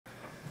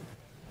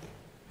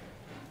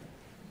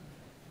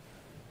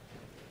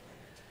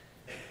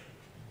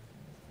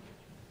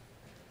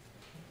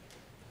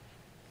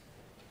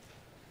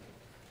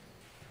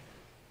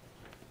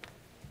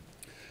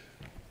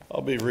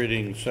I'll be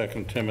reading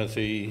 2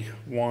 Timothy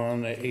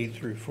 1, 8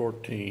 through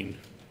 14.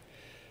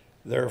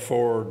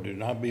 Therefore, do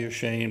not be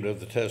ashamed of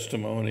the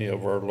testimony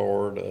of our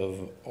Lord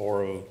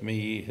or of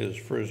me, his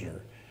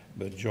prisoner,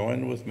 but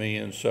join with me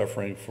in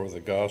suffering for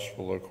the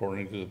gospel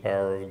according to the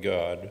power of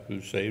God,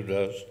 who saved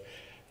us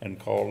and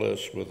called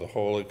us with a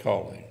holy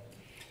calling,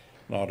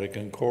 not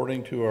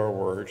according to our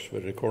works,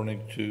 but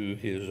according to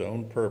his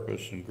own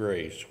purpose and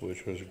grace,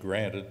 which was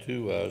granted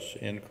to us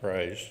in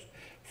Christ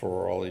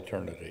for all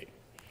eternity,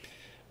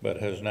 but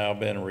has now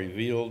been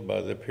revealed by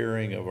the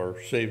appearing of our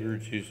Savior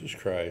Jesus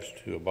Christ,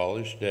 who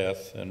abolished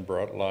death and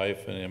brought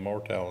life and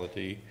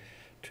immortality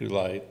to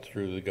light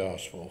through the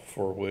gospel,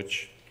 for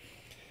which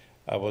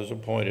I was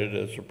appointed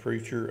as a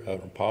preacher,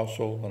 an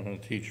apostle, and a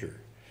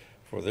teacher.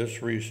 For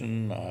this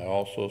reason I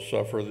also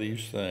suffer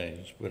these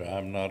things, but I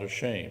am not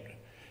ashamed,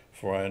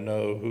 for I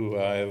know who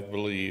I have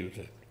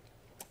believed,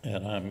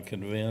 and I am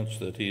convinced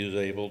that he is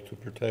able to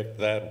protect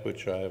that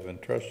which I have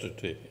entrusted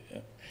to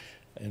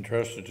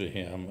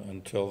him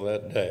until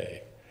that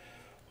day.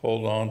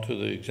 Hold on to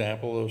the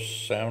example of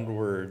sound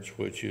words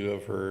which you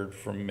have heard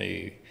from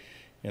me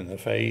in the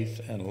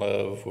faith and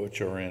love which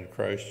are in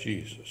Christ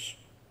Jesus.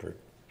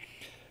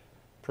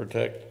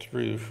 Protect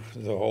through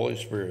the Holy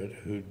Spirit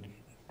who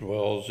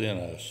dwells in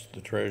us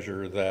the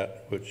treasure of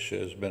that which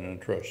has been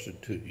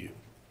entrusted to you.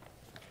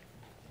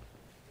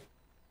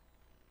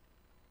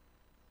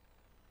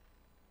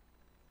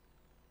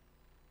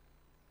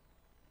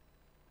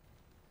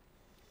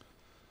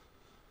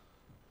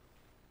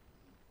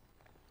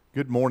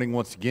 Good morning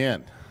once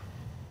again.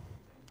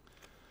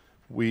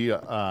 We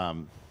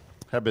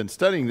have been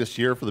studying this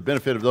year, for the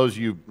benefit of those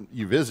you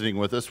visiting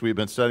with us, we've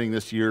been studying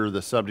this year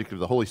the subject of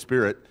the Holy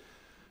Spirit,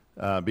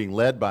 being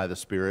led by the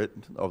Spirit.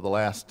 Over the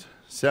last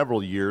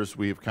several years,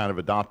 we've kind of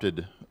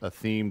adopted a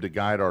theme to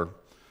guide our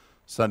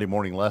Sunday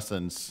morning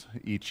lessons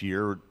each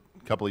year.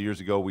 A couple of years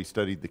ago, we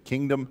studied the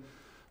kingdom.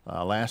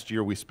 Last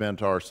year, we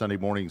spent our Sunday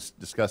mornings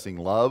discussing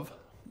love.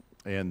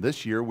 And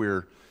this year,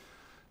 we're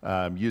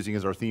using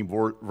as our theme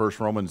verse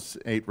Romans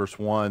 8, verse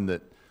 1,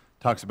 that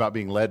talks about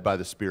being led by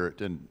the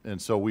Spirit.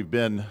 And so we've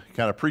been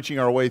kind of preaching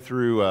our way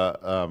through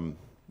a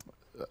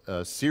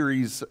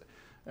series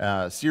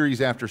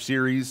after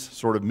series,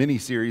 sort of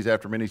mini-series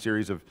after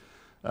mini-series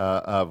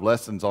of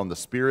lessons on the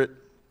Spirit.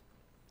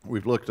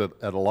 We've looked at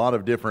a lot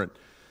of different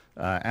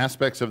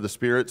aspects of the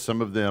Spirit,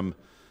 some of them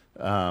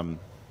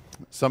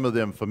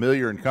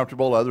familiar and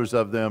comfortable, others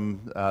of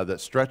them that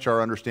stretch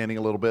our understanding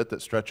a little bit,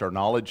 that stretch our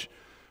knowledge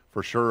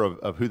for sure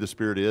of who the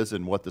Spirit is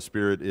and what the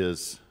Spirit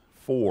is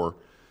for,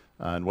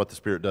 and what the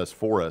Spirit does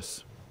for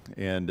us.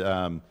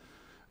 And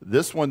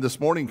this one this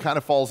morning kind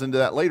of falls into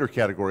that later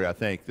category, I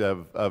think,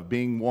 of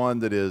being one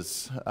that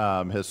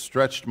has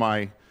stretched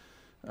my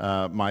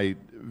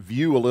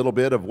view a little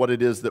bit of what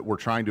it is that we're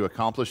trying to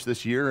accomplish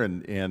this year,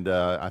 and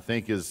I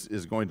think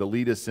is going to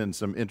lead us in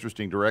some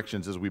interesting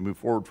directions as we move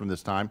forward from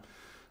this time,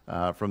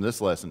 from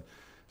this lesson.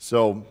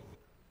 So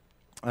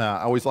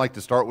I always like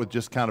to start with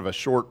just kind of a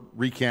short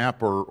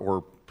recap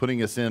or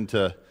putting us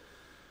into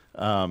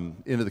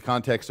the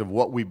context of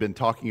what we've been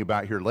talking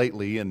about here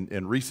lately.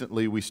 And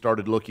recently we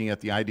started looking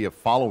at the idea of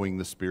following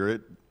the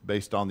Spirit,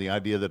 based on the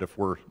idea that if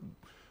we're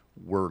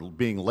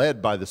being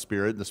led by the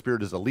Spirit, and the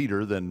Spirit is a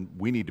leader, then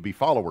we need to be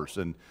followers.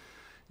 And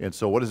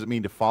so what does it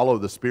mean to follow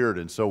the Spirit?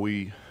 And so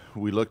we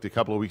looked a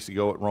couple of weeks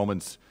ago at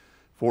Romans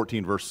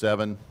 14, verse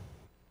 7,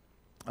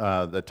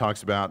 that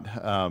talks about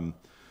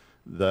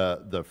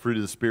the fruit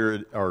of the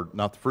Spirit, or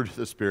not the fruit of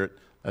the Spirit.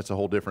 That's a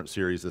whole different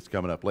series that's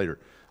coming up later.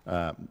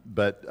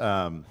 But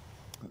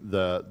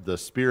the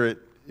Spirit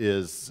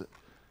is,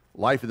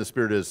 life in the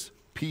Spirit is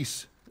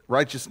peace,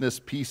 righteousness,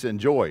 peace, and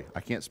joy.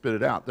 I can't spit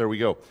it out. There we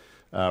go.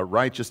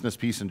 Righteousness,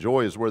 peace, and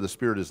joy is where the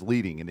Spirit is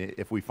leading. And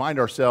if we find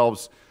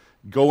ourselves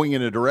going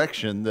in a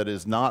direction that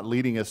is not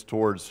leading us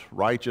towards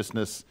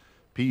righteousness,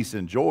 peace,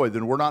 and joy,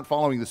 then we're not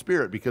following the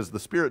Spirit, because the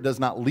Spirit does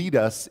not lead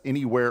us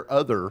anywhere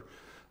other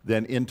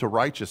than into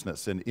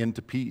righteousness and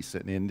into peace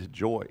and into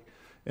joy.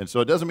 And so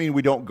it doesn't mean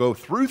we don't go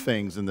through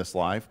things in this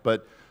life,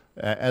 but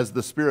as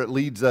the Spirit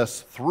leads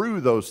us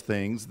through those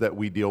things that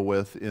we deal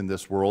with in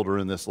this world or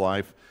in this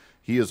life,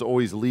 He is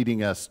always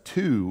leading us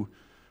to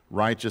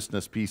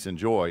righteousness, peace, and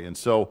joy. And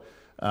so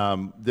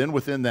then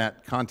within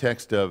that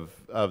context of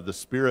the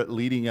Spirit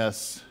leading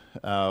us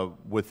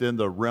within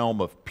the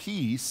realm of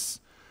peace,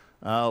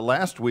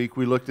 last week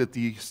we looked at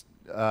the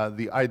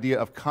idea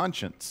of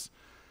conscience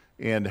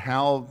and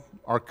how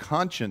our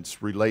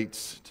conscience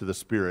relates to the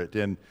Spirit.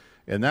 And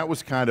that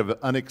was kind of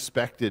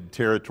unexpected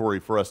territory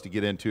for us to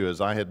get into,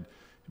 as I had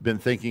been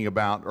thinking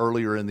about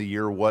earlier in the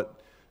year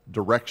what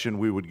direction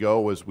we would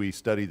go as we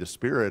study the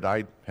Spirit.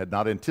 I had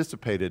not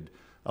anticipated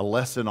a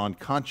lesson on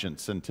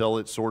conscience until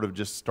it sort of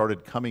just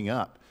started coming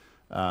up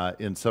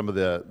in some of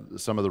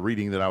the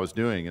reading that I was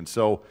doing. And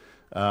so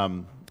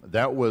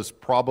that was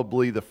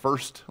probably the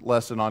first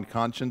lesson on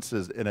conscience,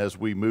 and as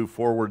we move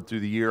forward through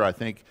the year, I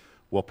think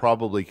we'll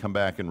probably come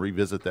back and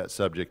revisit that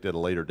subject at a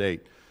later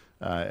date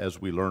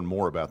as we learn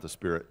more about the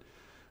Spirit.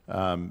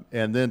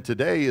 And then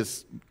today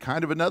is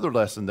kind of another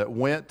lesson that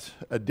went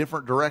a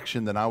different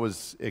direction than I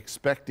was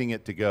expecting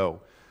it to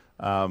go,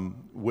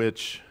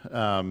 which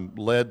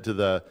led to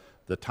the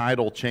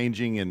title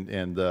changing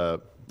and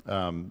the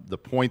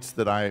points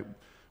that I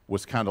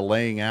was kind of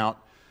laying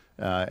out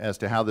as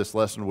to how this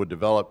lesson would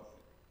develop.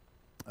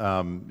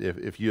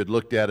 If you had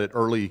looked at it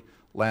early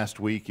last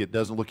week, it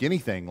doesn't look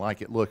anything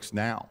like it looks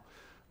now.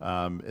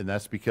 And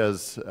that's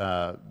because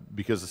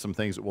of some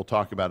things that we'll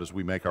talk about as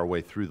we make our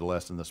way through the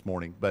lesson this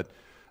morning. But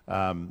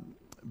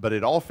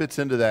it all fits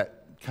into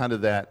that kind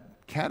of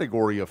that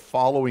category of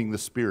following the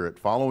Spirit,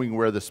 following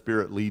where the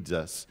Spirit leads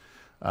us,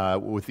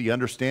 with the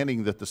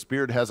understanding that the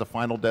Spirit has a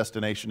final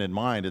destination in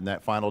mind, and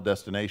that final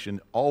destination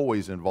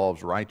always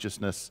involves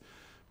righteousness,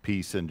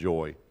 peace, and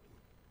joy.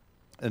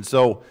 And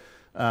so,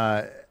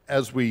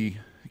 as we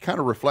kind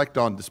of reflect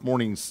on this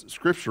morning's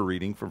scripture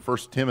reading from 1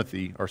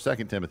 Timothy, or 2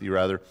 Timothy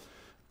rather,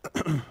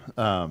 2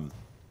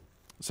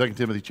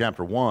 Timothy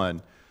chapter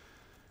 1,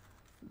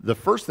 the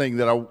first thing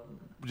that I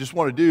just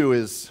want to do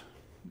is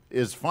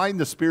find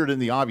the Spirit in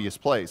the obvious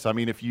place. I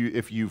mean, if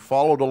you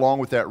followed along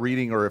with that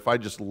reading, or if I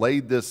just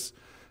laid this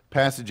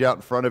passage out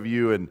in front of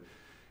you and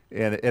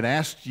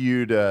asked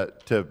you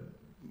to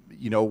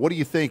what do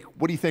you think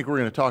we're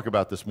going to talk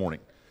about this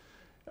morning?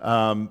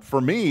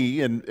 For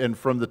me, and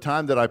from the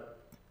time that I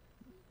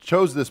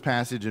chose this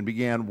passage and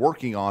began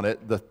working on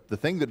it, the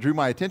thing that drew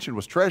my attention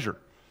was treasure.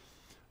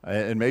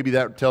 And maybe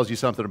that tells you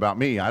something about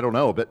me. I don't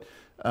know. But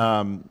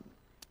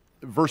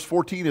verse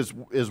 14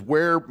 is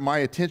where my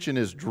attention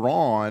is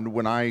drawn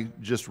when I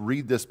just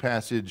read this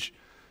passage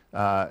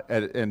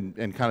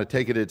and kind of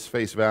take it at its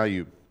face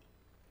value,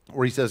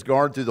 where he says,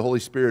 "Guard through the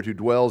Holy Spirit who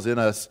dwells in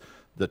us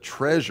the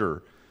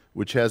treasure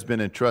which has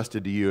been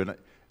entrusted to you." And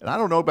I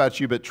don't know about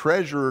you, but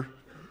treasure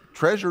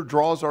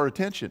draws our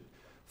attention.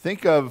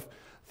 Think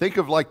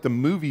of like the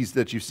movies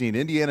that you've seen,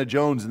 Indiana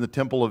Jones and the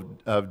Temple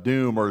of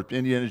Doom, or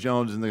Indiana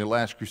Jones and the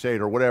Last Crusade,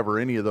 or whatever,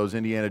 any of those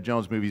Indiana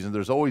Jones movies, and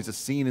there's always a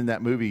scene in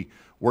that movie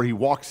where he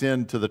walks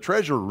into the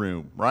treasure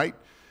room, right?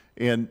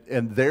 And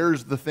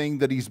there's the thing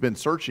that he's been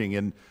searching,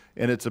 and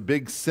it's a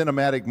big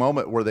cinematic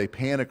moment where they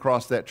pan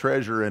across that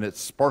treasure, and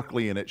it's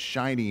sparkly and it's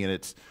shiny, and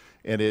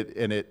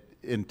it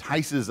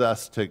entices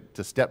us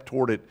to step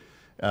toward it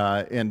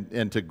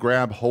and to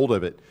grab hold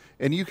of it.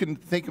 And you can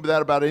think of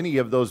that about any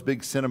of those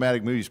big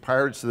cinematic movies,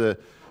 Pirates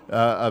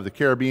of the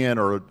Caribbean,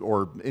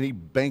 or any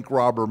bank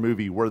robber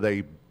movie where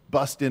they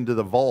bust into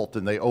the vault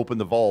and they open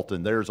the vault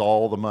and there's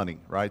all the money,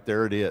 right?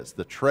 There it is,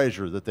 the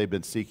treasure that they've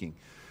been seeking.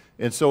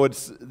 And so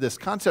it's this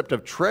concept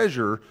of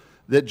treasure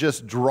that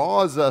just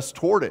draws us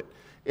toward it.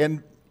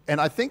 And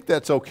I think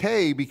that's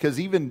okay, because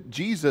even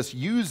Jesus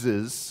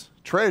uses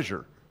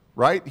treasure,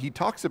 right? He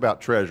talks about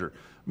treasure.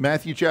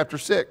 Matthew chapter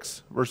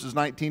 6, verses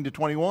 19 to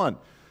 21.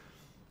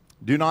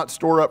 "Do not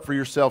store up for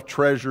yourself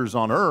treasures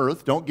on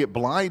earth." Don't get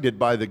blinded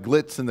by the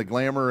glitz and the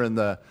glamour and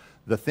the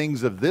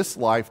things of this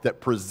life that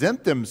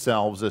present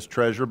themselves as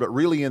treasure, but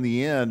really in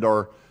the end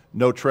are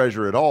no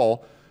treasure at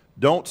all.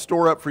 "Don't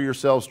store up for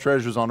yourselves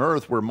treasures on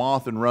earth where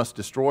moth and rust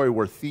destroy,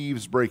 where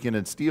thieves break in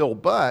and steal,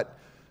 but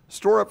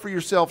store up for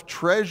yourself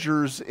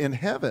treasures in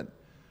heaven,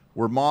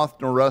 where moth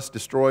nor rust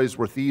destroys,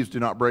 where thieves do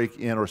not break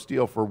in or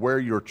steal. For where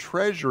your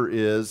treasure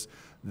is,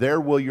 there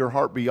will your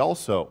heart be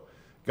also."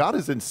 God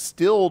has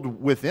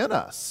instilled within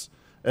us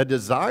a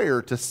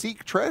desire to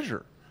seek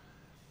treasure.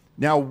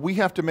 Now, we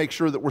have to make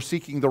sure that we're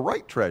seeking the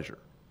right treasure,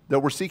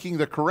 that we're seeking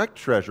the correct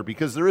treasure,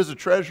 because there is a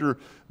treasure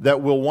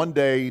that will one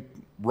day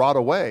rot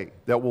away,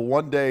 that will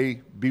one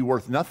day be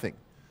worth nothing.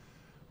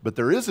 But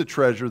there is a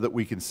treasure that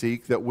we can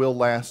seek that will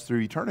last through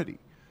eternity.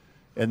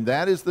 And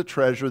that is the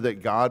treasure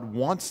that God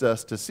wants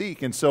us to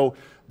seek. And so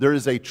there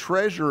is a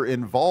treasure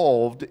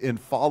involved in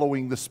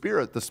following the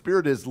Spirit. The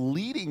Spirit is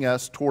leading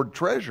us toward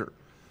treasure.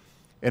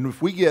 And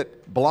if we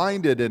get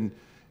blinded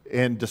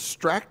and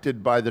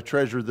distracted by the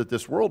treasure that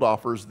this world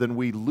offers, then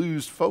we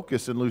lose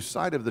focus and lose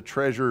sight of the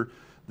treasure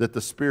that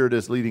the Spirit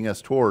is leading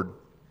us toward.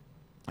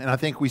 And I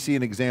think we see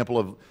an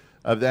example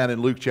of that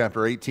in Luke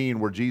chapter 18,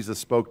 where Jesus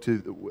spoke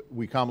to,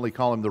 we commonly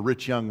call him the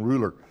rich young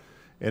ruler.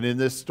 And in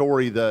this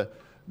story, the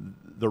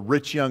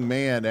rich young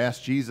man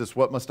asked Jesus,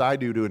 "What must I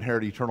do to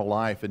inherit eternal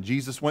life?" And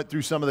Jesus went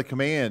through some of the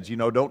commands,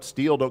 don't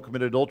steal, don't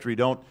commit adultery,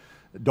 don't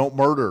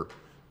murder.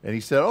 And he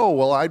said, "Oh,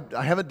 well, I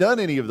haven't done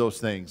any of those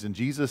things." And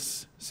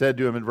Jesus said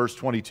to him in verse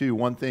 22,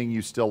 "One thing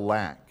you still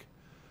lack.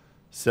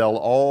 Sell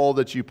all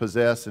that you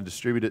possess and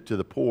distribute it to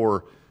the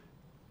poor,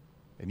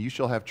 and you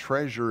shall have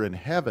treasure in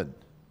heaven,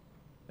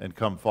 and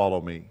come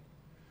follow me."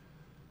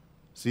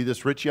 See,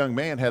 this rich young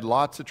man had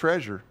lots of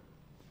treasure.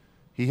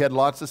 He had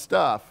lots of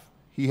stuff.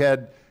 He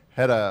had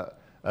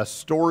a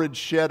storage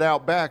shed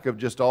out back of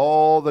just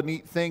all the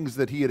neat things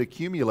that he had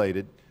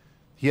accumulated.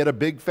 He had a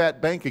big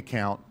fat bank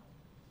account.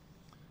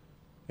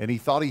 And he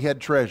thought he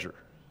had treasure.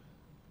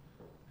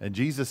 And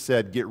Jesus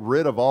said, "Get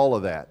rid of all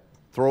of that.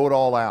 Throw it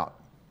all out.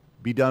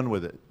 Be done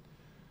with it.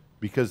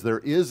 Because there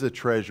is a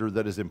treasure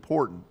that is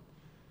important.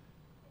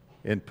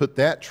 And put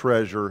that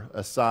treasure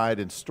aside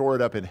and store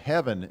it up in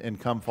heaven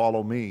and come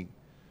follow me."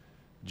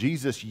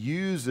 Jesus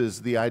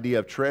uses the idea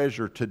of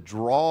treasure to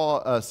draw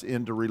us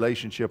into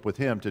relationship with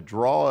Him, to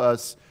draw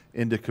us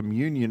into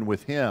communion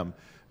with Him,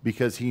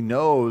 because He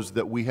knows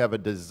that we have a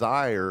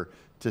desire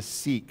to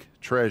seek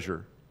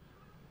treasure.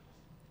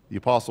 The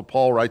Apostle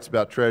Paul writes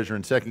about treasure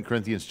in 2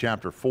 Corinthians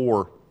chapter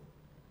 4.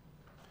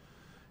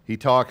 He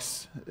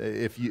talks,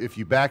 if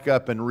you back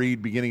up and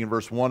read beginning in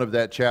verse 1 of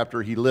that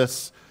chapter, he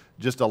lists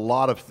just a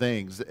lot of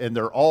things, and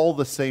they're all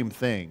the same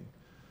thing.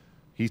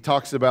 He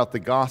talks about the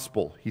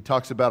gospel. He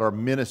talks about our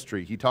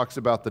ministry. He talks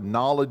about the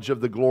knowledge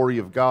of the glory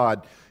of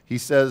God. He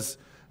says,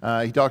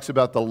 he talks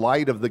about the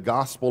light of the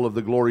gospel of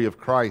the glory of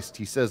Christ.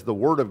 He says the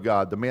word of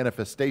God, the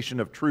manifestation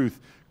of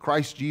truth,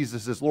 Christ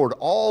Jesus is Lord.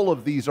 All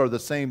of these are the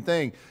same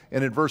thing.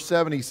 And in verse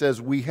 7 he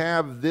says, we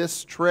have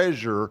this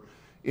treasure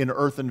in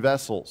earthen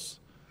vessels.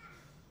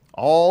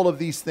 All of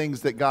these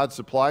things that God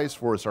supplies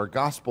for us, our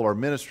gospel, our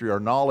ministry, our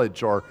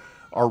knowledge, our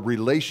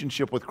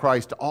relationship with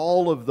Christ,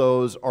 all of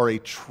those are a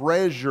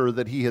treasure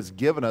that He has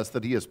given us,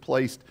 that He has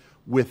placed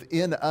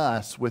within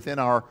us, within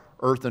our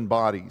earthen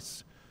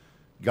bodies.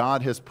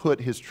 God has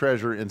put His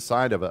treasure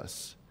inside of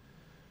us.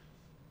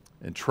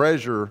 And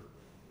treasure,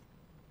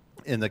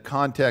 in the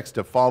context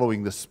of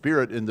following the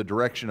Spirit in the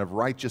direction of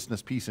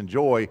righteousness, peace, and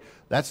joy,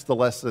 that's the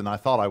lesson I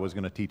thought I was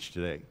going to teach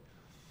today.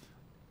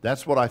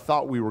 That's what I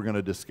thought we were going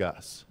to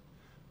discuss.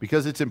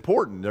 Because it's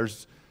important.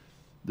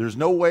 There's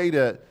no way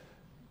to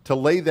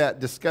lay that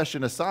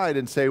discussion aside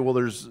and say,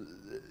 well,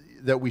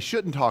 that we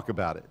shouldn't talk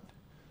about it.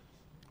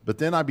 But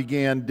then I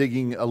began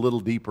digging a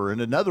little deeper,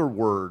 and another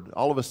word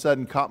all of a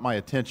sudden caught my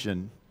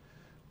attention.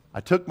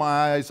 I took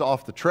my eyes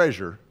off the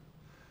treasure,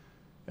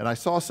 and I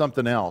saw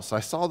something else.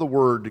 I saw the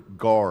word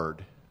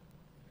guard,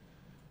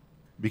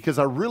 because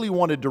I really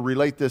wanted to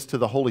relate this to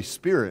the Holy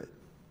Spirit,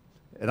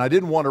 and I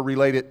didn't want to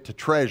relate it to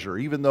treasure,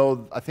 even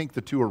though I think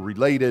the two are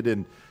related,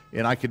 and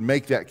I could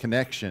make that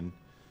connection.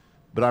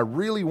 But I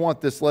really want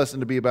this lesson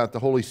to be about the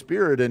Holy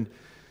Spirit. And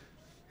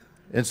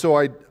so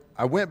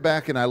I went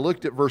back and I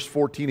looked at verse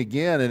 14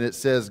 again, and it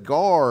says,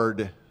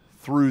 guard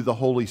through the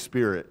Holy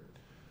Spirit.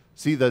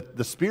 See,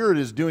 the Spirit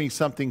is doing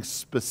something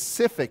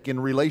specific in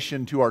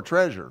relation to our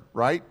treasure,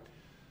 right?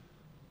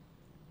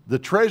 The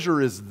treasure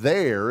is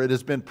there. It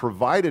has been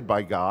provided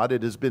by God.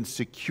 It has been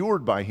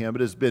secured by Him.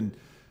 It has been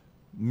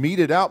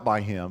meted out by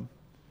Him.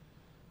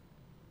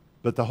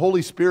 But the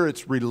Holy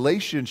Spirit's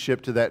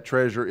relationship to that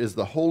treasure is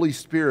the Holy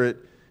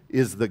Spirit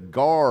is the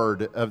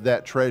guard of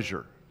that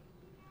treasure.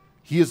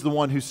 He is the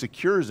one who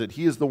secures it.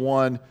 He is the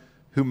one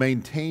who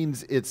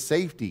maintains its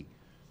safety.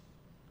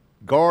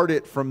 Guard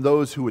it from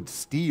those who would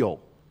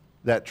steal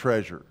that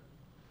treasure.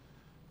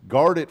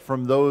 Guard it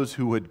from those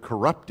who would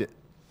corrupt it,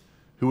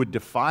 who would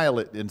defile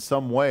it in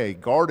some way.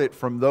 Guard it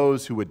from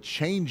those who would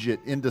change it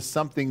into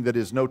something that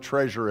is no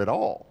treasure at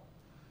all.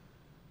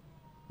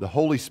 The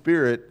Holy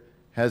Spirit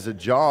has a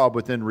job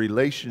in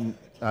relation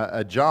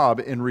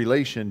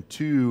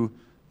to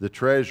the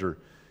treasure.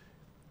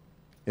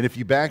 And if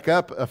you back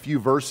up a few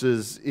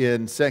verses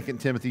in 2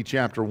 Timothy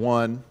chapter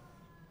 1,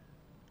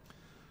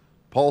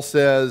 Paul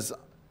says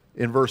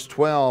in verse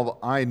 12,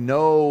 I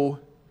know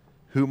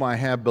whom I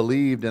have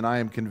believed, and I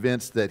am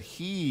convinced that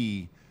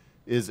He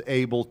is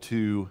able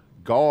to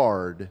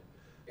guard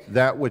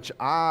that which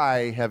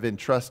I have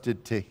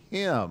entrusted to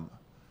Him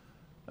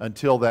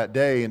until that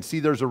day. And see,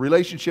 there's a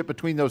relationship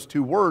between those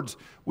two words.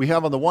 We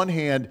have on the one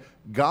hand,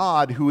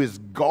 God who is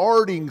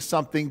guarding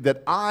something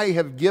that I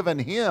have given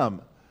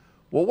Him.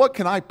 Well, what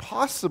can I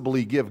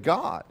possibly give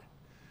God?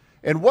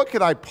 And what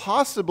could I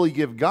possibly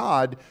give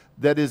God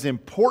that is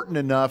important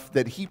enough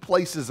that He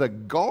places a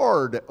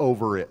guard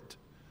over it?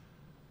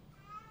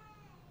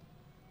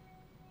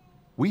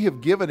 We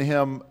have given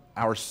Him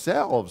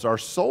ourselves, our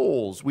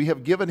souls. We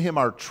have given Him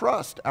our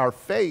trust, our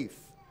faith.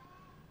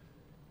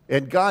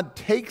 And God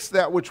takes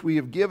that which we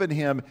have given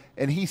Him,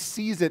 and He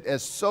sees it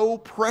as so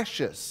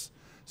precious,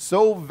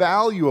 so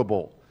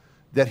valuable,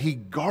 that He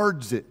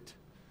guards it.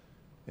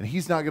 And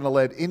He's not going to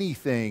let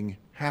anything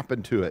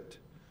happen to it.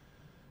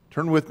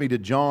 Turn with me to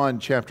John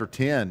chapter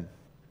 10.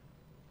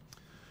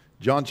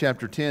 John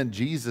chapter 10,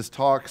 Jesus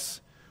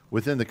talks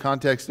within the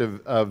context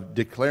of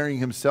declaring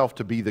Himself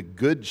to be the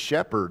good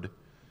shepherd.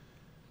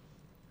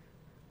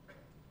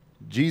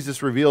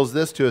 Jesus reveals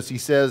this to us. He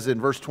says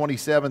in verse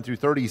 27 through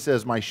 30, He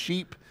says, my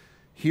sheep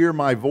hear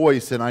my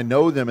voice, and I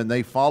know them, and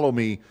they follow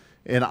me,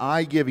 and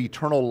I give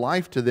eternal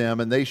life to them,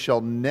 and they shall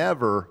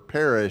never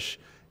perish,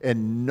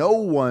 and no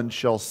one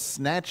shall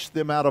snatch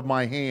them out of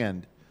my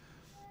hand.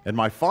 And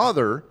my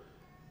Father,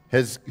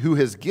 who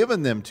has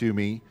given them to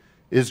me,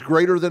 is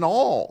greater than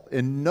all,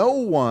 and no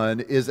one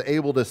is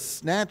able to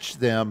snatch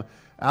them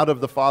out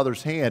of the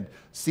Father's hand.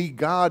 See,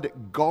 God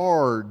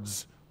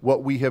guards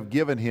what we have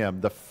given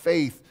Him, the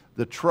faith,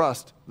 the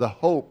trust, the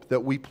hope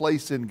that we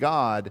place in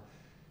God.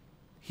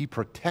 He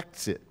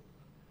protects it.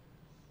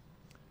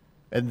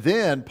 And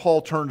then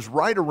Paul turns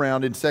right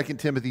around in 2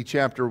 Timothy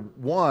chapter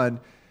 1,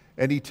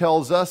 and he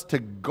tells us to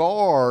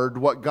guard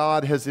what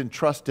God has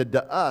entrusted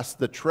to us,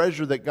 the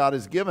treasure that God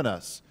has given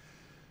us.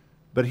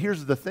 But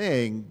here's the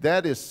thing,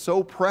 that is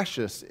so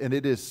precious and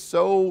it is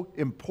so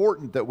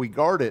important that we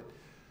guard it.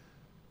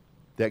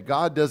 that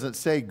God doesn't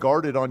say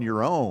guard it on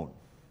your own.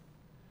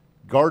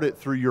 Guard it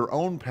through your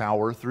own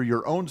power, through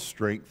your own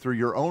strength, through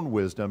your own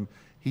wisdom.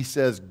 He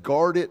says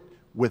guard it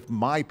with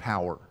my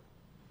power.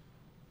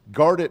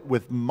 Guard it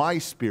with my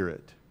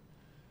Spirit.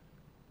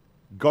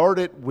 Guard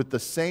it with the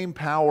same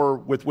power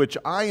with which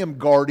I am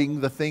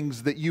guarding the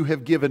things that you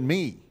have given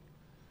me.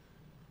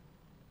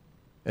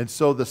 And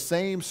so the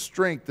same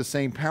strength, the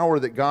same power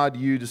that God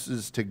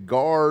uses to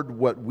guard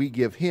what we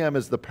give Him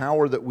is the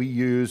power that we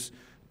use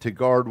to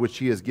guard which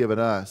He has given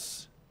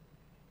us.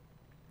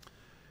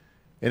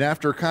 And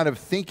after kind of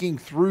thinking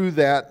through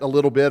that a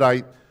little bit,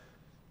 I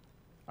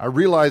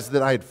realized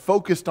that I had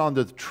focused on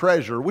the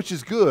treasure, which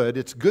is good.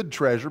 It's good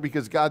treasure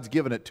because God's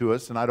given it to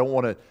us, and I don't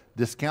want to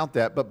discount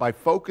that. But by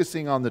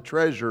focusing on the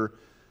treasure,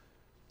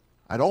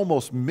 I'd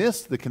almost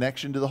missed the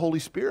connection to the Holy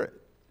Spirit.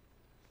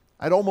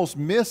 I'd almost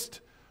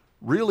missed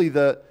really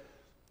the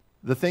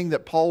thing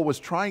that Paul was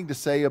trying to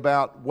say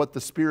about what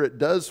the Spirit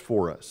does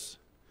for us.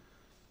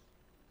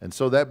 And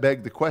so that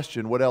begged the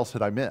question, what else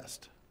had I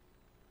missed?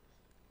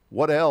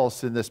 What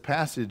else in this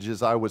passage,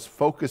 as I was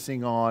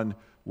focusing on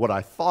what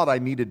I thought I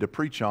needed to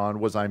preach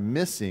on, was I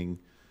missing?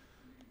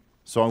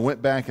 So I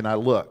went back and I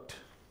looked.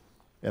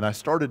 And I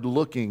started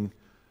looking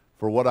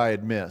for what I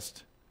had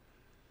missed.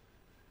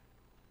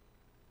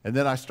 And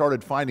then I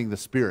started finding the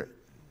Spirit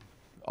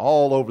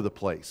all over the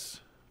place.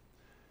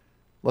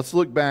 Let's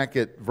look back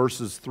at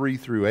verses 3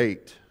 through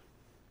 8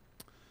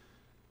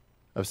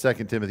 of 2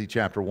 Timothy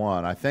chapter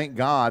 1. I thank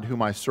God,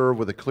 whom I serve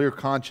with a clear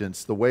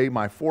conscience, the way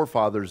my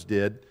forefathers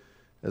did,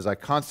 as I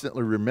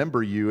constantly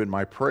remember you in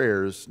my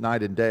prayers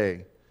night and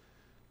day,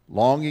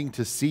 longing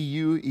to see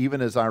you even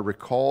as I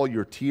recall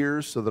your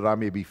tears, so that I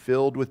may be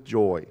filled with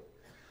joy.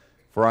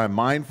 For I am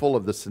mindful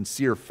of the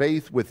sincere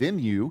faith within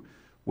you,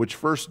 which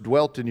first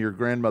dwelt in your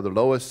grandmother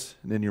Lois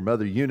and in your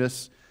mother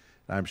Eunice,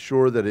 and I am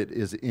sure that it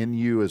is in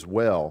you as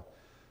well.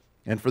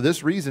 And for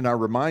this reason I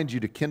remind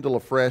you to kindle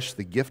afresh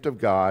the gift of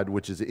God,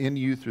 which is in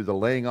you through the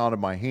laying on of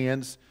my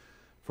hands.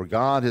 For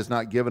God has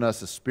not given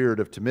us a spirit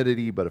of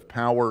timidity, but of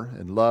power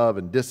and love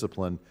and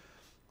discipline.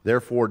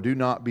 Therefore do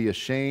not be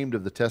ashamed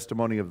of the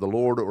testimony of the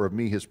Lord or of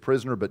me his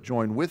prisoner, but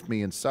join with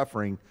me in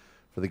suffering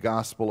for the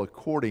gospel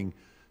according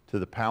to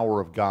the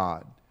power of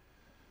God.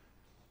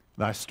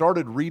 And I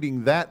started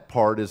reading that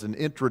part as an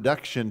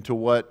introduction to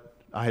what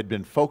I had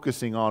been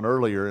focusing on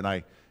earlier, and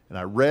I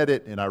read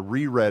it, and I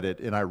reread it,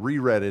 and I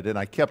reread it, and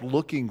I kept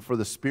looking for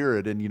the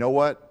Spirit, and you know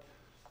what?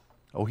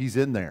 Oh, He's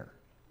in there.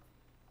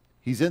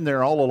 He's in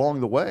there all along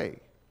the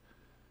way.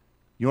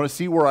 You want to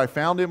see where I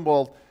found Him?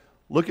 Well,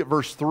 look at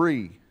verse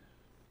 3.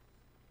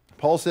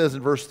 Paul says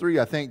in verse 3,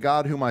 I thank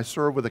God whom I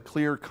serve with a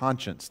clear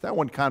conscience. That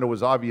one kind of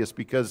was obvious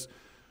because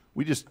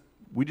we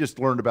just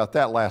learned about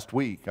that last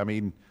week. I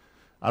mean,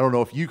 I don't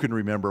know if you can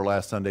remember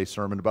last Sunday's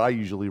sermon, but I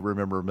usually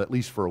remember them at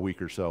least for a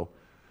week or so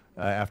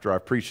after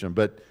I've preached them.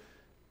 But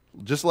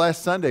just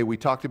last Sunday, we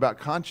talked about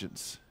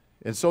conscience.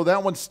 And so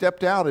that one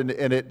stepped out, and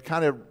it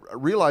kind of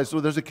realized,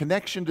 well, there's a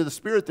connection to the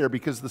Spirit there,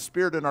 because the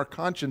Spirit and our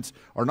conscience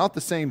are not the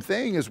same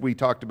thing as we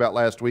talked about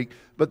last week,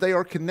 but they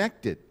are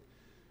connected.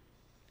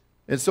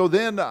 And so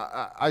then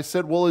I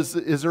said, well,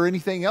 is there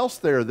anything else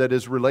there that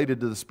is related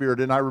to the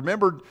Spirit? And I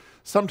remembered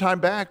some time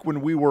back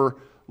when we were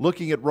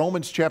looking at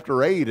Romans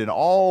chapter 8 and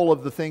all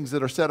of the things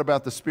that are said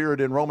about the Spirit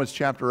in Romans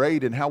chapter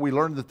 8, and how we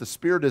learned that the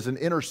Spirit is an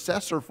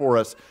intercessor for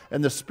us,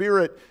 and the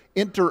Spirit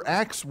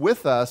interacts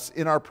with us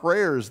in our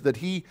prayers, that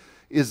He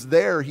is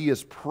there, He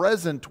is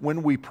present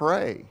when we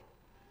pray.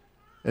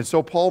 And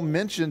so Paul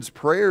mentions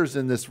prayers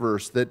in this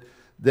verse, that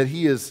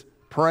he is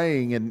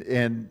praying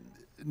and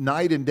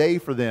night and day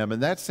for them.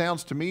 And that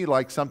sounds to me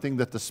like something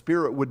that the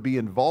Spirit would be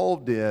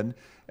involved in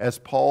as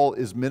Paul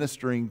is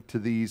ministering to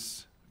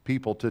these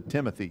people, to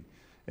Timothy,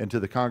 and to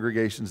the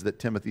congregations that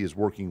Timothy is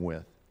working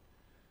with.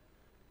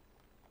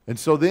 And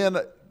so then,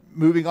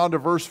 moving on to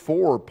verse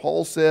 4,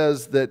 Paul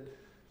says that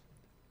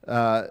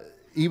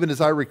even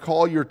as I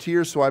recall your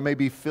tears, so I may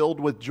be filled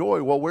with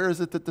joy. Well, where is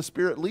it that the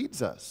Spirit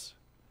leads us?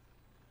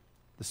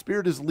 The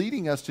Spirit is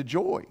leading us to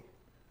joy.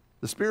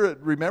 The Spirit,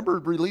 remember,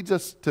 leads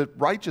us to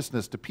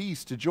righteousness, to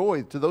peace, to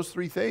joy, to those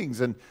three things.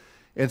 And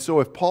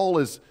so if Paul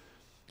is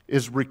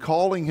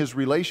recalling his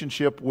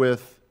relationship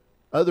with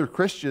other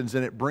Christians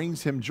and it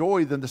brings him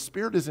joy, then the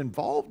Spirit is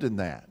involved in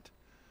that.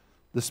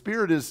 The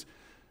Spirit is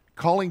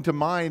calling to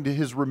mind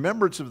his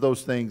remembrance of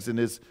those things and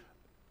is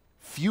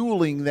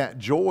fueling that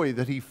joy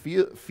that he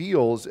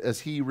feels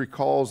as he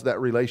recalls that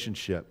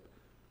relationship.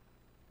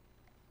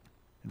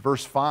 In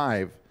verse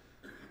 5,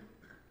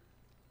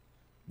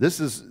 this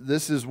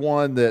is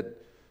one that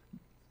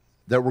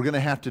we're going to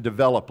have to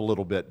develop a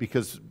little bit,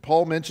 because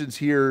Paul mentions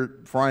here,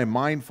 for I am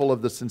mindful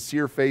of the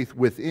sincere faith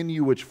within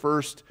you which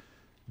first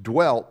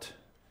dwelt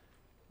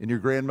in your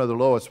grandmother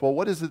Lois. Well,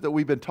 what is it that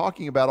we've been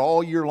talking about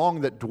all year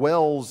long that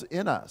dwells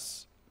in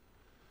us?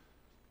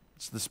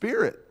 It's the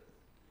Spirit.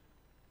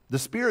 The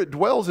Spirit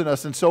dwells in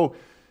us. And so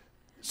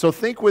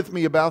think with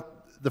me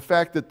about the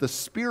fact that the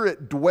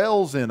Spirit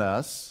dwells in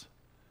us,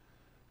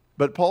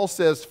 but Paul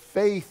says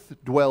faith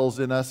dwells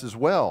in us as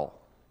well.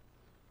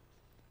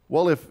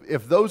 Well,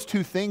 if those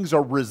two things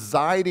are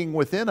residing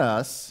within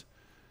us,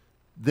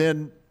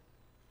 then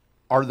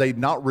are they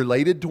not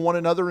related to one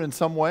another in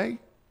some way?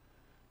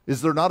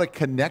 Is there not a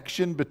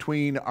connection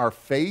between our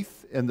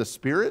faith and the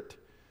Spirit?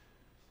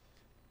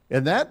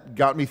 And that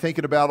got me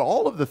thinking about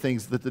all of the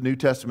things that the New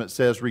Testament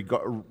says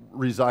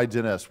resides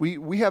in us.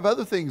 We have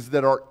other things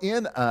that are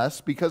in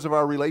us because of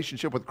our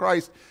relationship with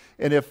Christ.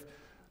 And if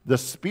the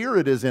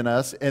Spirit is in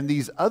us and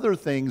these other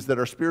things that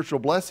are spiritual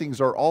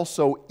blessings are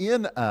also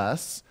in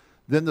us,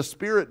 then the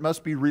Spirit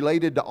must be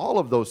related to all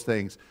of those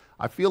things.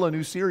 I feel a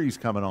new series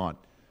coming on.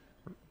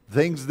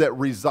 Things that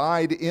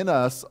reside in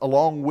us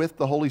along with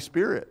the Holy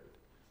Spirit.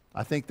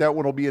 I think that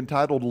one will be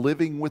entitled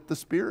Living with the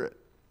Spirit.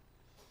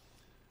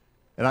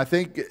 And I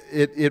think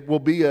it will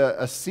be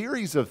a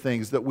series of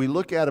things that we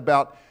look at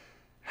about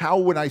how,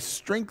 when I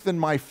strengthen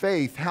my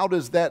faith, how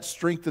does that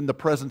strengthen the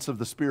presence of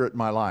the Spirit in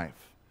my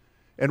life?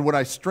 And when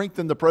I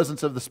strengthen the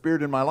presence of the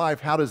Spirit in my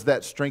life, how does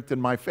that strengthen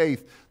my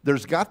faith?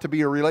 There's got to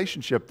be a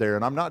relationship there,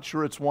 and I'm not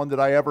sure it's one that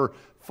I ever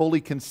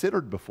fully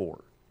considered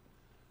before.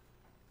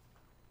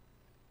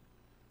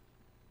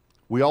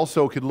 We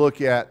also could look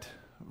at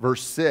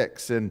verse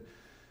 6, and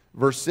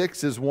verse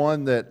 6 is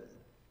one that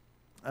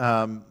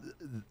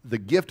the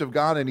gift of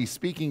God, and he's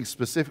speaking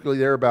specifically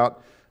there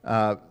about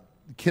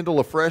kindle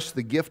afresh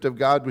the gift of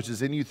God which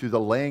is in you through the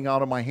laying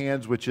out of my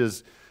hands, which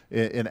is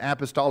in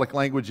apostolic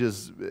language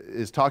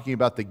is talking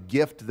about the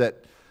gift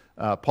that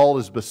Paul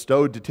has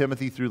bestowed to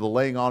Timothy through the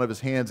laying on of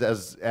his hands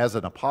as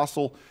an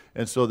apostle.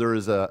 And so there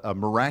is a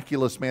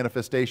miraculous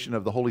manifestation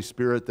of the Holy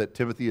Spirit that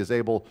Timothy is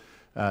able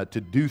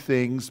to do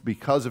things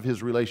because of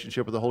his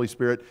relationship with the Holy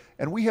Spirit.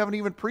 And we haven't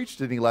even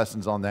preached any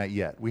lessons on that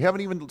yet. We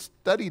haven't even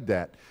studied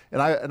that.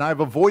 And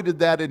I've avoided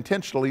that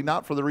intentionally,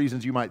 not for the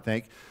reasons you might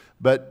think,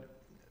 but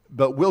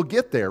we'll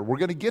get there. We're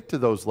going to get to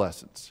those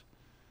lessons.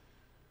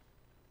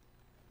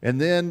 And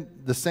then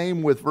the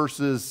same with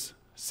verses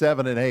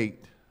 7 and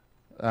 8.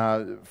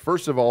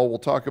 First of all, we'll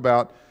talk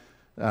about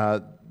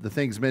the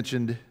things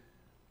mentioned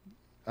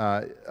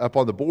up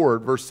on the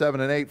board. Verse 7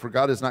 and 8, for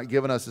God has not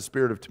given us a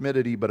spirit of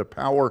timidity, but of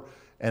power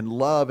and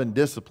love and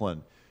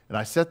discipline. And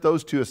I set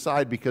those two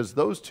aside because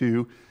those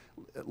two,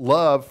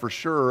 love for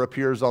sure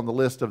appears on the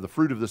list of the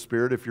fruit of the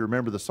Spirit, if you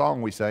remember the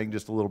song we sang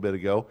just a little bit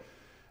ago.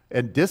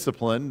 And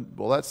discipline,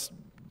 well, that's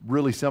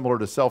really similar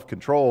to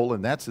self-control,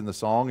 and that's in the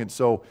song. And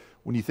so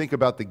when you think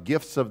about the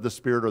gifts of the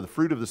Spirit or the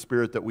fruit of the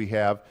Spirit that we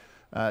have,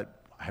 I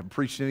haven't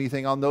preached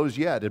anything on those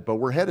yet, but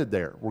we're headed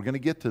there. We're going to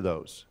get to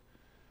those.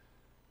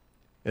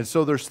 And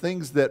so there's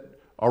things that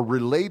are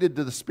related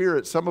to the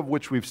Spirit, some of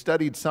which we've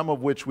studied, some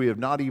of which we have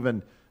not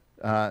even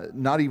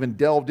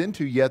delved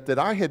into yet, that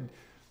I had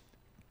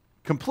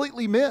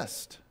completely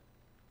missed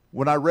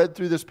when I read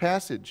through this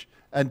passage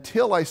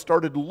until I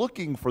started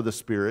looking for the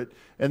Spirit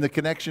and the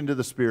connection to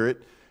the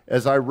Spirit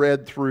as I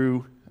read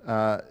through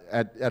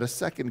at a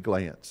second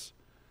glance.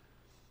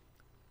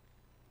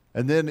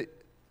 And then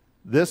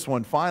this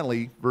one,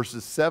 finally,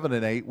 verses 7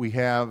 and 8, we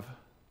have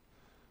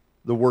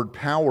the word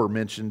power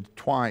mentioned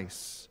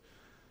twice.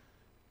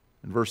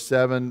 In verse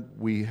 7,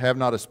 we have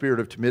not a spirit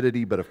of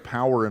timidity, but of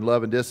power and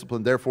love and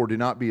discipline. Therefore, do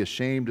not be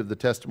ashamed of the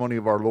testimony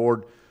of our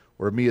Lord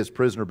or of me as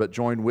prisoner, but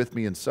join with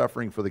me in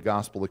suffering for the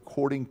gospel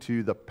according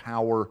to the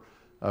power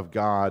of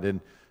God. And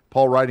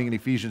Paul, writing in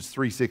Ephesians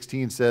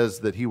 3:16, says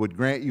that he would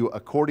grant you,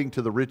 according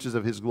to the riches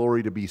of his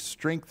glory, to be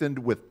strengthened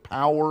with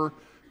power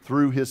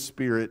through his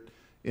Spirit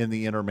in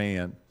the inner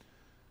man.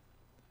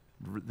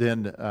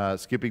 Then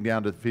skipping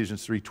down to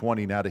Ephesians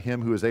 3:20, now to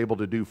him who is able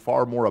to do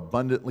far more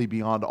abundantly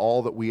beyond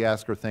all that we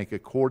ask or think,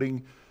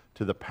 according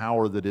to the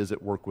power that is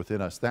at work within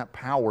us. That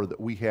power that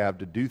we have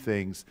to do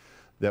things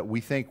that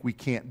we think we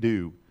can't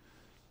do,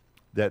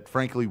 that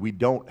frankly we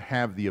don't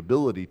have the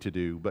ability to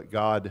do, but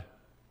God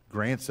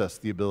grants us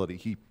the ability.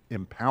 He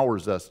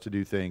empowers us to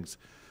do things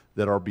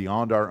that are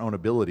beyond our own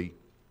ability.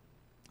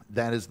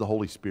 That is the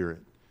Holy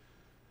Spirit.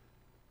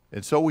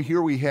 And so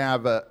here we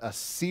have a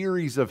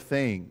series of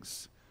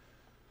things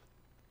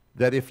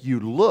that if you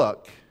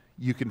look,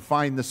 you can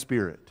find the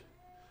Spirit.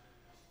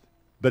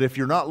 But if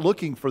you're not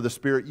looking for the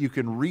Spirit, you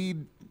can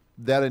read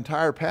that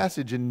entire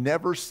passage and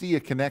never see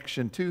a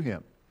connection to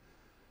Him.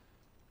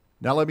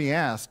 Now let me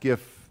ask,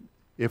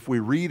 if we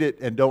read it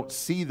and don't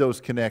see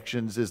those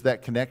connections, is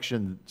that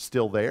connection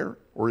still there,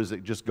 or is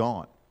it just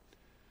gone?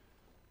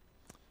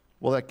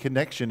 Well, that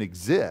connection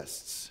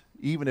exists,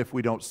 even if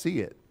we don't see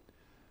it.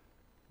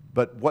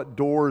 But what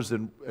doors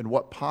and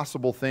what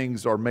possible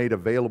things are made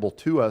available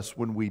to us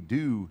when we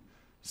do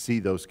see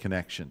those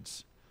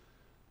connections?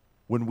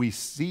 When we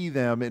see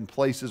them in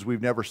places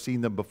we've never seen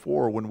them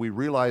before, when we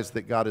realize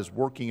that God is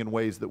working in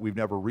ways that we've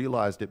never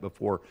realized it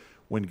before,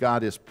 when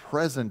God is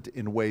present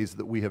in ways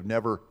that we have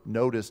never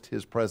noticed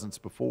His presence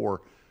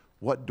before,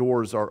 what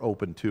doors are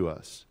open to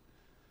us?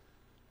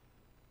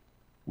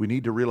 We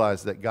need to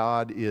realize that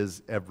God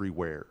is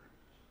everywhere.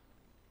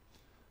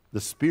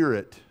 The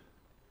Spirit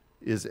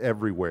is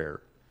everywhere.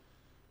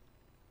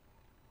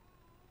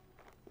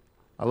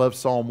 I love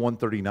Psalm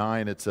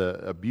 139. It's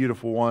a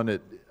beautiful one.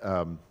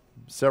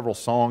 Several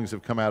songs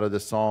have come out of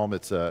this psalm.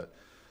 It's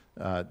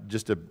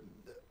Just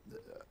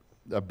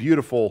a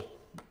beautiful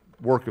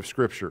work of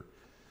Scripture.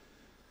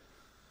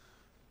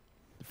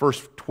 The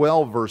first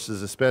 12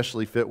 verses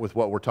especially fit with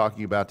what we're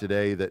talking about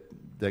today, that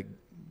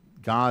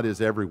God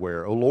is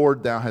everywhere. O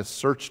Lord, thou hast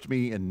searched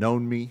me and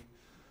known me.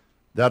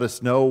 Thou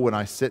dost know when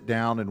I sit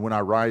down and when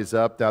I rise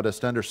up. Thou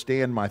dost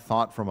understand my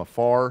thought from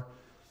afar.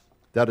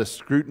 Thou dost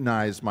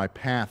scrutinize my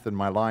path and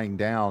my lying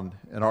down,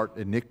 and art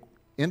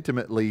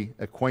intimately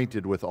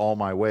acquainted with all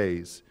my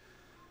ways.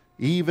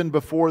 Even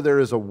before there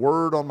is a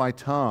word on my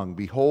tongue,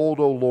 behold,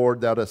 O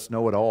Lord, thou dost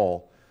know it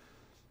all.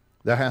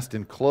 Thou hast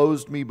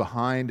enclosed me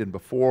behind and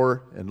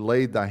before, and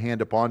laid thy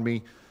hand upon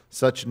me.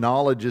 Such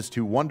knowledge is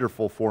too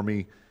wonderful for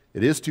me.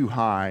 It is too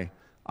high.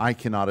 I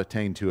cannot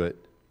attain to it.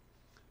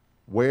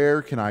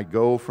 Where can I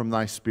go from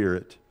thy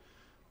spirit?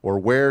 Or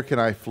where can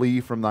I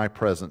flee from thy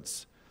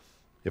presence?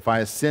 If I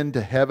ascend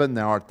to heaven,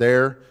 thou art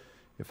there.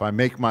 If I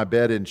make my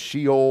bed in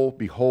Sheol,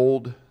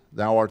 behold,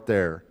 thou art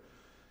there.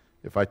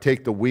 If I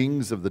take the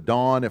wings of the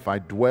dawn, if I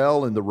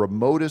dwell in the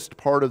remotest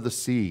part of the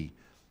sea,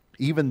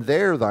 even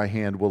there thy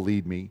hand will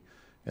lead me,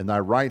 and thy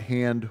right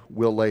hand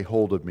will lay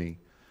hold of me.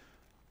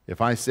 If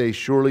I say,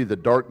 surely the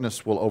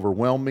darkness will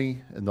overwhelm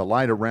me, and the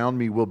light around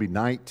me will be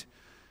night,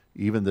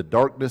 even the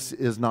darkness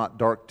is not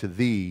dark to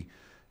thee,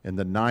 and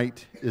the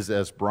night is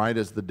as bright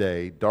as the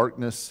day.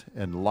 Darkness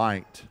and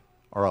light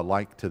are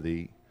alike to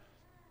thee.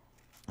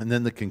 And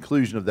then the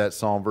conclusion of that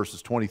psalm,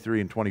 verses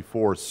 23 and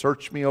 24,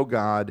 search me, O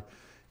God,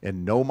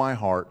 and know my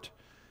heart.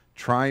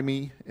 Try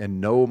me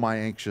and know my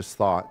anxious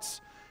thoughts,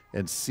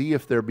 and see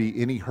if there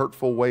be any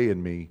hurtful way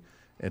in me,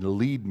 and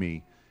lead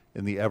me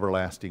in the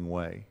everlasting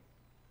way.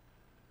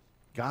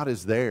 God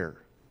is there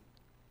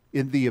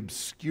in the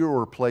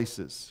obscure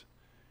places,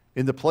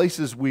 in the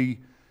places we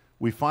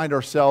find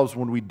ourselves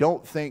when we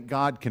don't think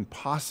God can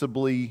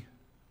possibly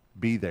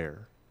be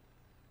there.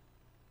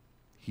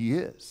 He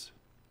is.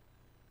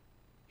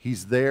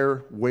 He's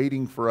there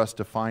waiting for us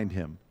to find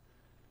him.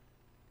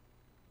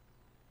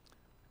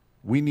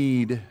 We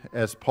need,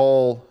 as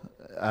Paul,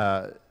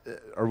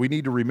 we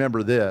need to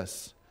remember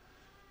this.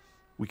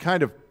 We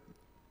kind of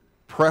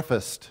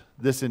prefaced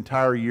this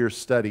entire year's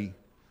study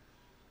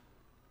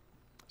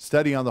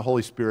on the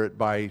Holy Spirit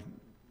by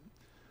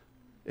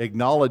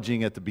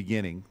acknowledging at the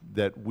beginning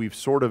that we've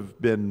sort of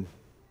been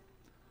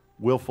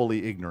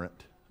willfully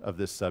ignorant of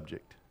this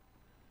subject.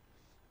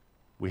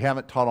 We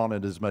haven't taught on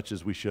it as much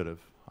as we should have.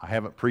 I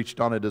haven't preached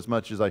on it as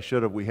much as I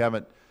should have. We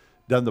haven't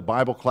done the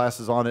Bible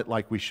classes on it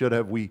like we should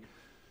have.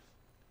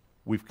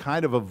 We've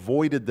kind of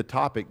avoided the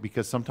topic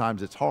because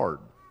sometimes it's hard,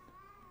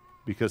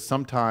 because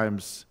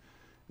sometimes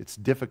it's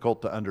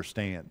difficult to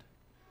understand,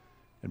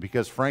 and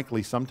because,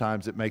 frankly,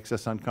 sometimes it makes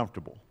us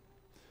uncomfortable.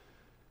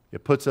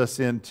 It puts us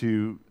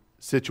into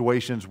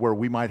situations where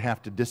we might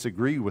have to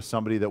disagree with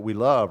somebody that we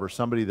love, or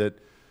somebody that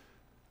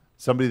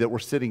we're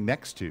sitting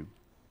next to,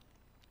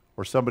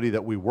 or somebody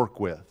that we work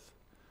with,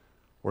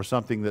 or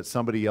something that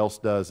somebody else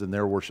does in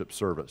their worship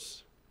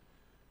service.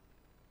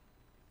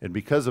 And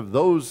because of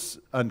those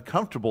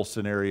uncomfortable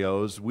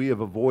scenarios, we have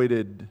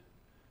avoided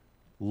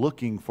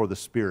looking for the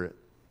Spirit.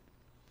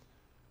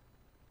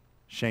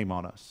 Shame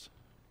on us.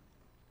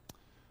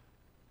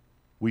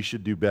 We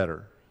should do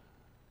better.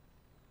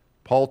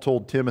 Paul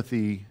told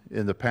Timothy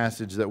in the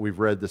passage that we've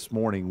read this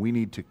morning, we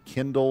need to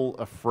kindle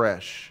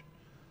afresh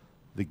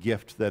the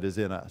gift that is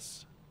in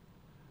us.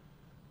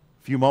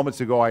 A few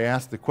moments ago, I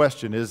asked the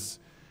question, is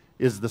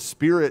the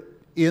Spirit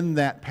in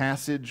that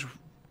passage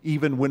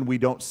even when we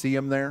don't see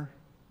him there?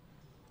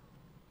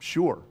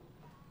 Sure.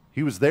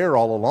 He was there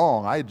all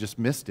along. I had just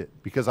missed it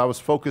because I was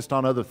focused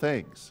on other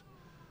things.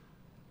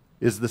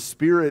 Is the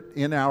Spirit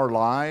in our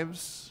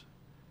lives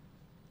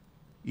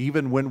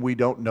even when we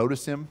don't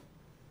notice him?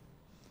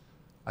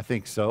 I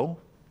think so.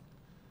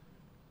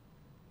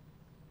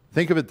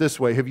 Think of it this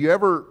way. Have you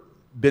ever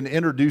been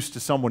introduced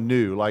to someone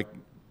new? Like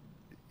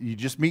you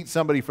just meet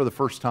somebody for the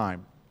first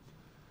time,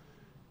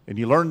 and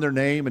you learn their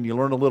name and you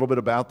learn a little bit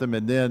about them,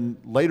 and then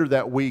later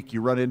that week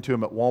you run into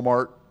them at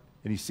Walmart,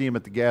 and you see him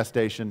at the gas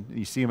station, and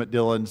you see him at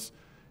Dillon's,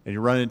 and you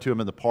run into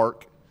him in the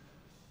park.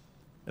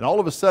 And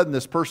all of a sudden,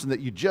 this person that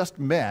you just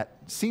met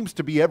seems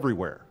to be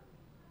everywhere.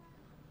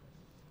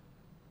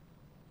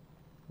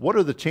 What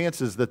are the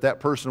chances that that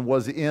person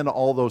was in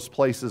all those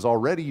places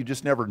already? You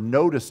just never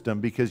noticed them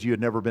because you had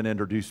never been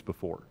introduced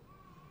before.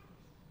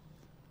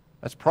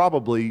 That's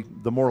probably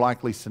the more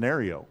likely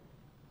scenario.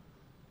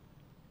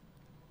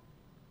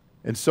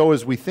 And so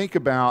as we think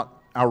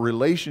about our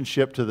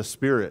relationship to the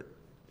Spirit,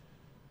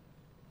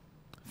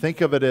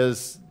 think of it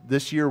as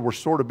this year we're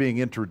sort of being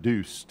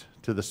introduced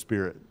to the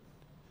Spirit.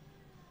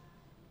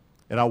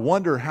 And I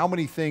wonder how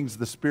many things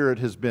the Spirit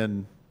has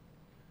been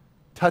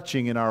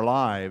touching in our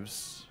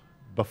lives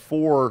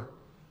before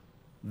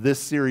this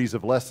series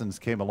of lessons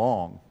came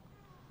along,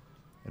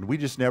 and we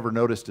just never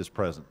noticed his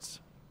presence.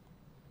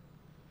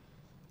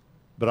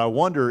 But I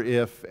wonder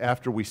if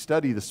after we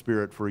study the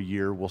Spirit for a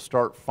year, we'll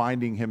start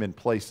finding him in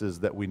places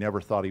that we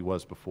never thought he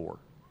was before.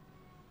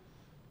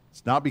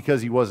 It's not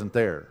because he wasn't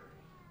there.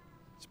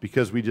 It's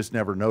because we just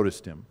never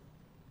noticed him.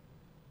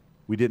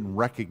 We didn't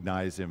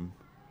recognize him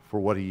for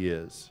what he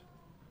is.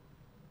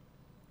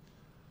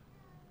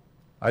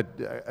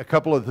 A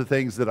couple of the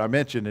things that I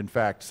mentioned, in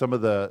fact, some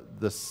of the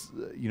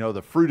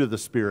fruit of the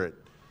Spirit.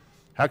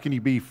 How can you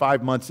be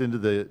 5 months into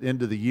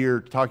the year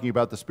talking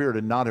about the Spirit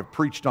and not have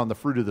preached on the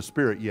fruit of the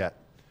Spirit yet?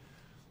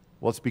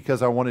 Well, it's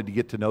because I wanted to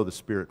get to know the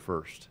Spirit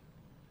first.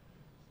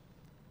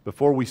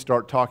 Before we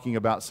start talking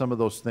about some of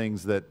those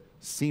things that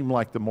seem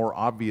like the more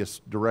obvious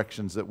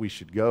directions that we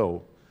should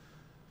go,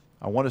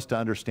 I want us to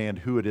understand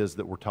who it is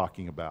that we're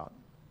talking about.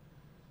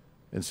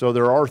 And so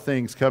there are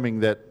things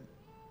coming that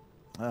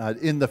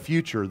in the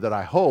future that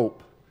I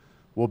hope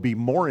will be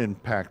more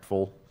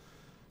impactful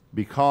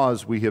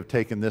because we have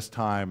taken this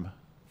time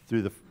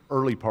through the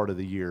early part of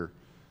the year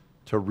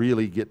to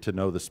really get to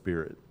know the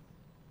Spirit.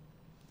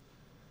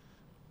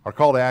 Our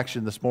call to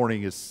action this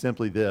morning is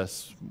simply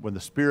this: when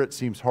the Spirit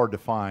seems hard to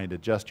find,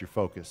 adjust your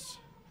focus.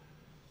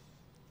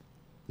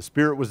 The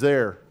Spirit was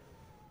there.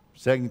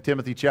 2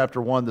 Timothy chapter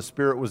 1, the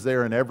Spirit was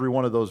there in every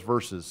one of those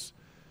verses.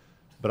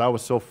 But I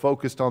was so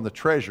focused on the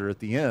treasure at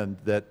the end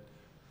that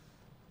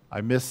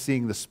I missed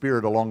seeing the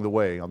Spirit along the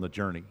way on the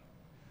journey.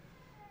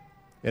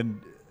 And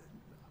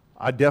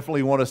I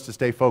definitely want us to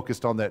stay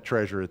focused on that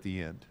treasure at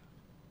the end.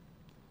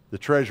 The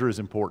treasure is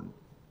important.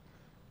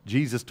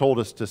 Jesus told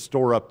us to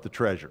store up the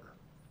treasure.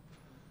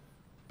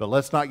 But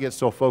let's not get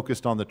so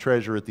focused on the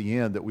treasure at the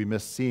end that we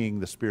miss seeing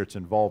the Spirit's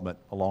involvement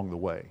along the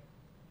way.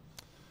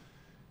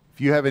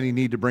 If you have any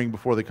need to bring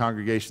before the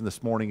congregation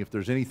this morning, if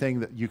there's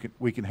anything that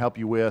we can help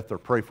you with or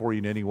pray for you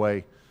in any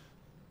way,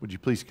 would you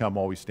please come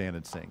while we stand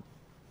and sing?